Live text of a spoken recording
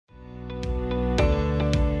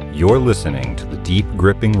You're listening to the Deep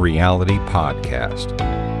Gripping Reality Podcast,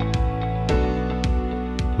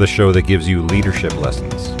 the show that gives you leadership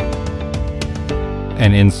lessons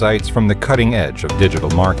and insights from the cutting edge of digital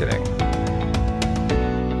marketing.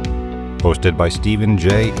 Hosted by Stephen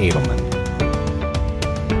J. Adelman.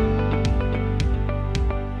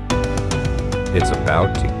 It's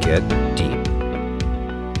about to get deep.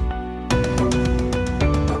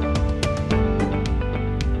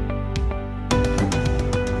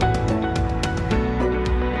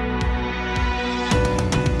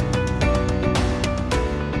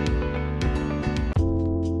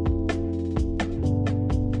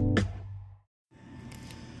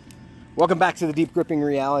 Welcome back to the Deep Gripping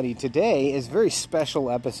Reality. Today is a very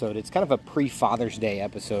special episode. It's kind of a pre-Father's Day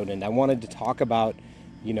episode, and I wanted to talk about,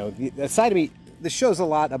 the side of me. The show's a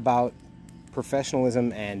lot about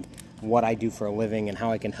professionalism and what I do for a living and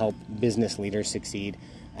how I can help business leaders succeed.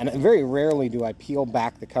 And very rarely do I peel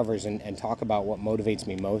back the covers and talk about what motivates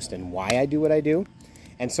me most and why I do what I do.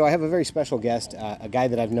 And so I have a very special guest, a guy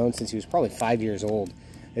that I've known since he was probably 5 years old.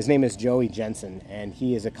 His name is Jensen, and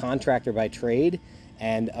he is a contractor by trade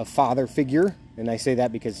and a father figure, and I say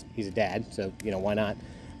that because he's a dad, so why not?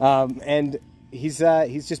 And he's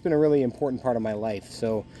just been a really important part of my life.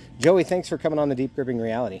 So, Joey, thanks for coming on the Deep Gripping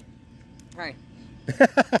Reality. Hi.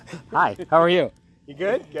 Hi. How are you? You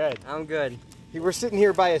good? Good. I'm good. We're sitting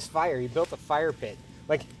here by his fire. He built a fire pit.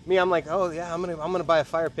 Like me, I'm like, oh yeah, I'm gonna buy a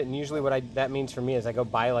fire pit, and usually that means for me is I go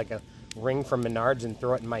buy like a ring from Menards and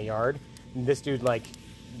throw it in my yard. And this dude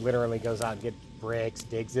literally goes out and gets bricks,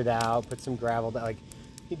 digs it out, puts some gravel down.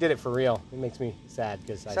 He did it for real. It makes me sad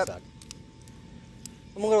because I suck.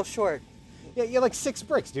 I'm a little short. Yeah, you're like 6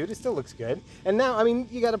 bricks, dude. It still looks good. And now,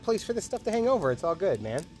 you got a place for this stuff to hang over. It's all good,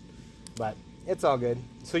 man. But it's all good.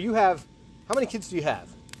 So how many kids do you have?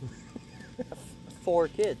 4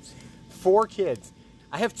 kids. 4 kids.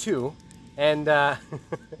 I have 2, and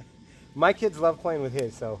my kids love playing with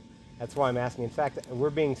his, so that's why I'm asking. In fact, we're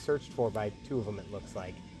being searched for by 2 of them, it looks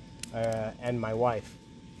like, and my wife.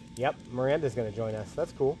 Yep, Miranda's going to join us.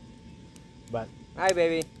 That's cool. But Hi,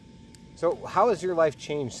 baby. So how has your life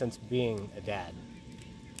changed since being a dad?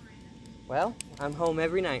 Well, I'm home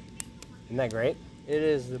every night. Isn't that great? It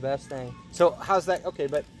is the best thing. So how's that? Okay,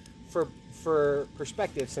 but for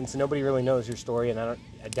perspective, since nobody really knows your story, and I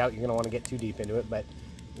doubt you're going to want to get too deep into it, but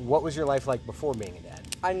what was your life like before being a dad?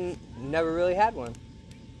 I never really had one.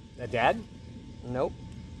 A dad? Nope.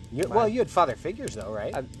 You had father figures, though,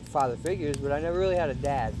 right? I had father figures, but I never really had a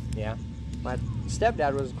dad. Yeah. My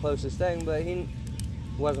stepdad was the closest thing, but he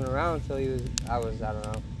wasn't around until I don't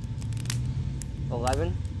know,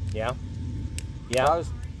 11. Yeah. Yeah. So I was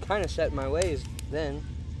kind of set in my ways then.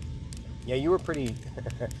 Yeah, you were pretty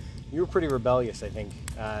rebellious, I think,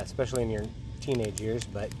 especially in your teenage years.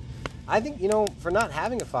 But I think, for not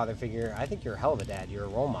having a father figure, I think you're a hell of a dad. You're a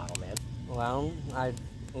role model, man. Well, I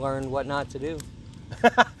learned what not to do.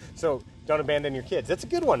 So don't abandon your kids. That's a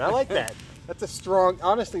good one. I like that. That's a strong,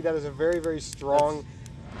 honestly, that is a very, very strong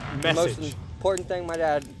message. The most important thing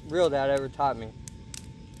my real dad ever taught me.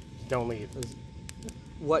 Don't leave. Was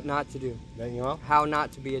what not to do. How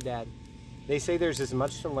not to be a dad. They say there's as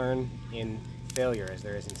much to learn in failure as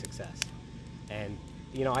there is in success. And,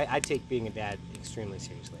 I take being a dad extremely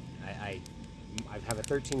seriously. I have a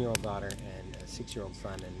 13-year-old daughter and a 6-year-old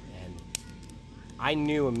son, and I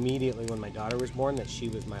knew immediately when my daughter was born that she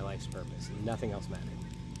was my life's purpose and nothing else mattered.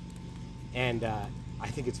 And I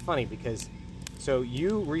think it's funny because, so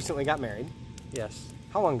you recently got married. Yes.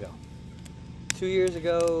 How long ago? 2 years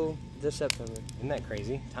ago this September. Isn't that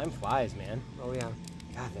crazy? Time flies, man. Oh, yeah.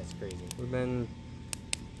 God, that's crazy. We've been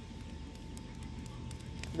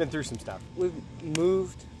through some stuff. We've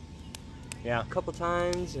moved a couple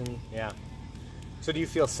times. And yeah. So do you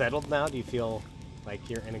feel settled now? Do you feel like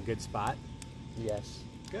you're in a good spot? Yes.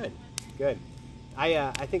 Good.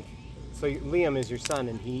 I think, so Liam is your son,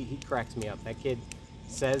 and he cracks me up. That kid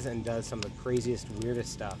says and does some of the craziest,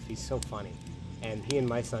 weirdest stuff. He's so funny. And he and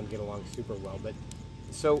my son get along super well. But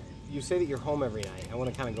so you say that you're home every night. I want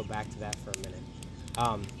to kind of go back to that for a minute.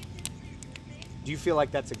 Do you feel like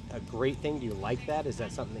that's a great thing? Do you like that? Is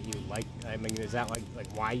that something that you like? Is that like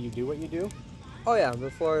why you do what you do? Oh, yeah.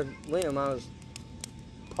 Before Liam, I was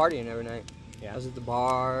partying every night. Yeah. I was at the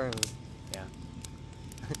bar. And yeah.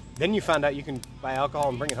 Then you found out you can buy alcohol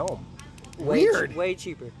and bring it home. Weird. Way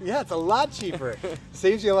cheaper. Yeah, it's a lot cheaper.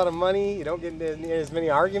 Saves you a lot of money. You don't get into as many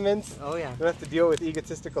arguments. Oh, yeah. You don't have to deal with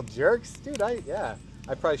egotistical jerks. Dude, I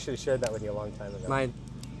probably should have shared that with you a long time ago. My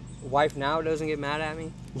wife now doesn't get mad at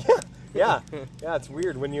me. Yeah, it's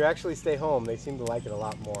weird. When you actually stay home, they seem to like it a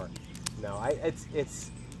lot more. No,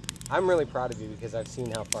 I'm really proud of you because I've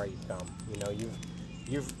seen how far you've come.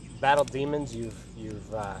 you've battled demons,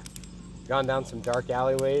 you've gone down some dark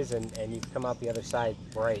alleyways, and you've come out the other side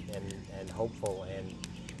bright and hopeful and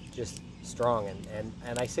just strong.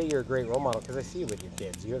 And I say you're a great role model because I see you with your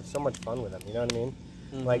kids. You have so much fun with them. You know what I mean?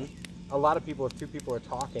 Mm-hmm. Like a lot of people, if two people are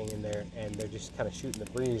talking and they're just kind of shooting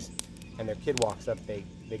the breeze, and their kid walks up, they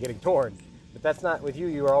get ignored. But that's not with you.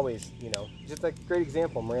 You are always, just like a great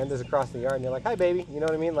example. Miranda's across the yard, and you're like, "Hi, baby." You know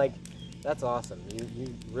what I mean? Like, that's awesome.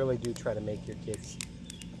 You really do try to make your kids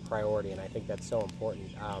a priority, and I think that's so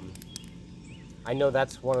important. I know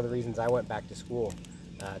that's one of the reasons I went back to school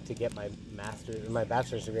to get my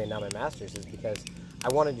bachelor's degree and now my master's, is because I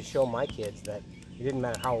wanted to show my kids that it didn't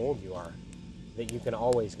matter how old you are, that you can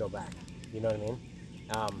always go back. You know what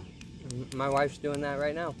I mean? My wife's doing that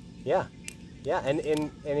right now. Yeah. Yeah, and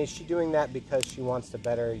is she doing that because she wants to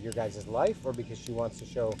better your guys' life, or because she wants to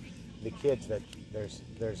show the kids that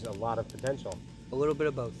there's a lot of potential? A little bit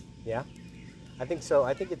of both. Yeah? I think so.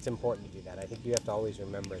 I think it's important to do that. I think you have to always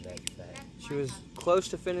remember that. She was close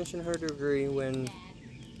to finishing her degree when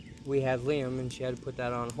we had Liam, and she had to put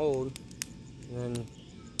that on hold. And then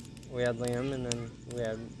we had Liam, and then we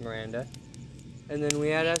had Miranda, and then we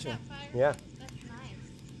had Ezra. Yeah. That's nice.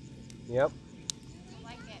 Yep. I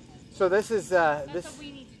like it. So this is That's this. what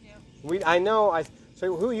we need to do. I know.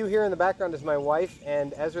 So who you hear in the background is my wife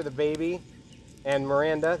and Ezra the baby, and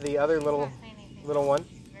Miranda, the other little one.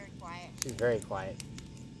 She's very quiet. She's very quiet.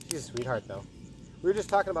 She's a sweetheart, though. We were just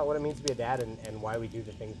talking about what it means to be a dad and why we do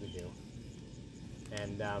the things we do.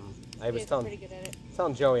 And I was pretty good at it.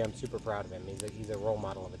 telling Joey I'm super proud of him. He's a role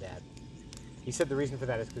model of a dad. He said the reason for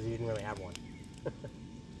that is because he didn't really have one.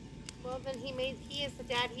 Well, then he is the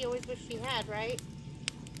dad he always wished he had, right?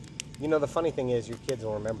 You know, the funny thing is your kids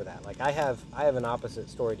will remember that. Like I have an opposite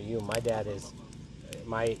story to you. My dad is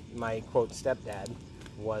my quote stepdad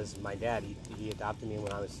was my dad. He adopted me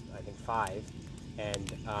when I was, I think, 5,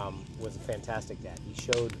 and was a fantastic dad. He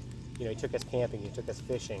showed, he took us camping, he took us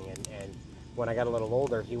fishing, and when I got a little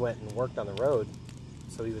older, he went and worked on the road,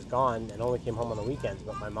 so he was gone and only came home on the weekends.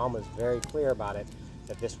 But my mom was very clear about it,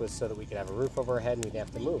 that this was so that we could have a roof over our head and we'd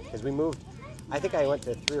have to move. Because we moved, I think I went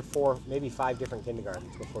to 3 or 4, maybe 5 different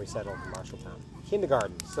kindergartens before we settled in Marshalltown.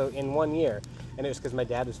 Kindergarten, so in 1 year, and it was because my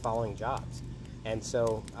dad was following jobs. And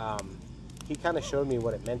so he kind of showed me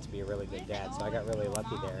what it meant to be a really good dad, so I got really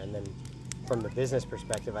lucky there. And then from the business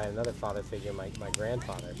perspective, I had another father figure, my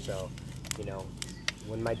grandfather. So,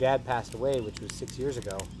 when my dad passed away, which was 6 years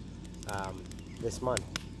ago, this month,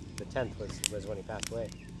 the 10th was when he passed away,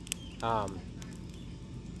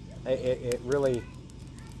 it really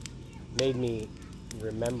made me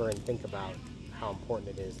remember and think about how important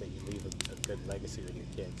it is that you leave a good legacy with your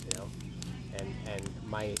kids, And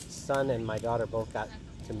my son and my daughter both got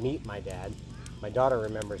to meet my dad. My daughter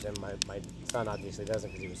remembers him. My son obviously doesn't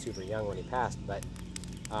because he was super young when he passed. But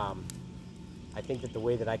I think that the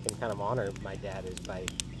way that I can kind of honor my dad is by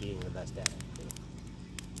being the best dad.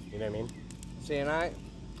 You know what I mean? See, and I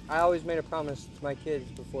always made a promise to my kids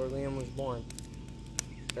before Liam was born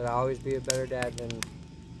that I'll always be a better dad than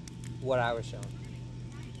what I was shown.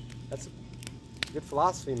 That's a good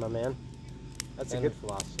philosophy, my man. That's a good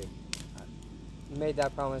philosophy. Made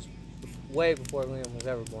that promise way before Liam was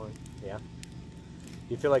ever born. Yeah.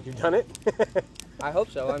 You feel like you've done it? I hope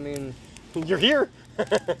so. I mean, you're here.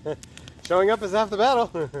 Showing up is half the battle.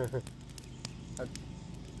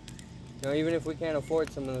 Even if we can't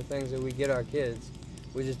afford some of the things that we get our kids,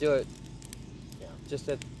 we just do it. Yeah. Just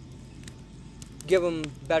to give them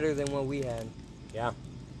better than what we had. Yeah,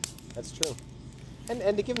 that's true.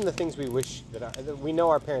 And to give them the things we wish that we know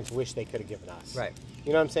our parents wish they could have given us. Right.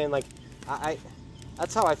 You know what I'm saying? Like, I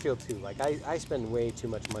that's how I feel too. Like I spend way too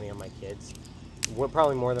much money on my kids,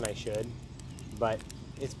 probably more than I should, but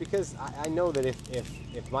it's because I know that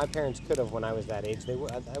if my parents could have when I was that age, I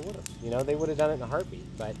would have. They would have done it in a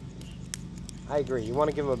heartbeat. But I agree. You want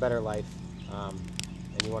to give them a better life,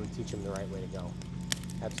 and you want to teach them the right way to go.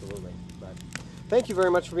 Absolutely. But thank you very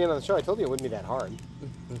much for being on the show. I told you it wouldn't be that hard.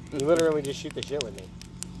 You literally just shoot the shit with me.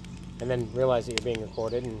 And then realize that you're being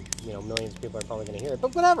recorded, and millions of people are probably going to hear it.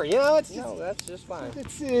 But whatever, it's just, no, that's just fine.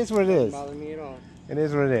 It is what it is. Doesn't bother me at all. It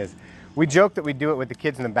is what it is. We joked that we'd do it with the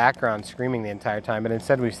kids in the background screaming the entire time, but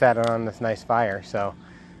instead we sat around this nice fire, so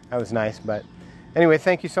that was nice. But anyway,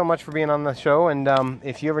 thank you so much for being on the show, and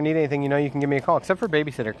if you ever need anything, you can give me a call, except for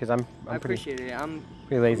babysitter, because I'm I appreciate it. I'm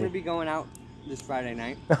pretty lazy. I'm going to be going out this Friday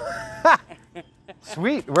night.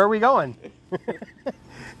 Sweet. Where are we going?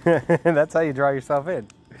 That's how you draw yourself in.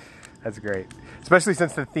 That's great. Especially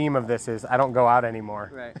since the theme of this is I don't go out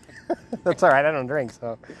anymore. Right. That's all right. I don't drink,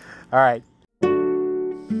 so. All right.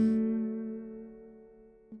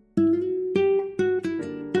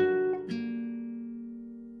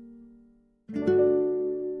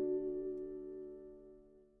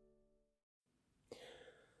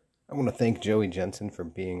 want to thank Joey Jensen for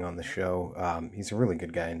being on the show. He's a really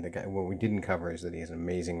good guy, and what we didn't cover is that he has an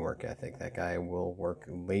amazing work ethic. That guy will work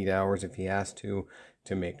late hours if he has to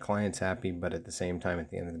make clients happy, but at the same time, at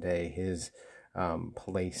the end of the day, his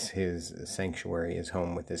place, his sanctuary is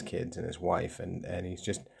home with his kids and his wife, and he's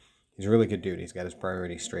a really good dude. He's got his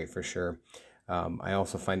priorities straight for sure. I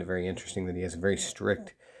also find it very interesting that he has a very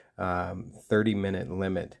strict 30-minute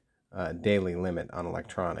limit, daily limit on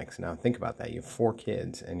electronics. Now think about that. You have 4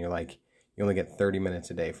 kids, and you only get 30 minutes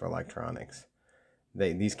a day for electronics.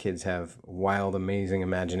 These kids have wild, amazing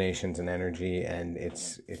imaginations and energy, and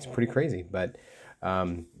it's pretty crazy. But I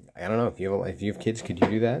don't know, if you have kids, could you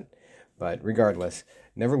do that? But regardless,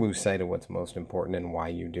 never lose sight of what's most important and why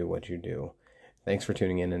you do what you do. Thanks for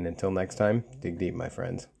tuning in, and until next time, dig deep, my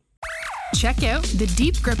friends. Check out the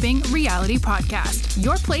Deep Gripping Reality Podcast,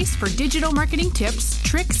 your place for digital marketing tips,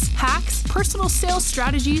 tricks, hacks, personal sales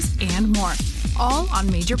strategies, and more, all on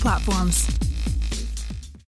major platforms.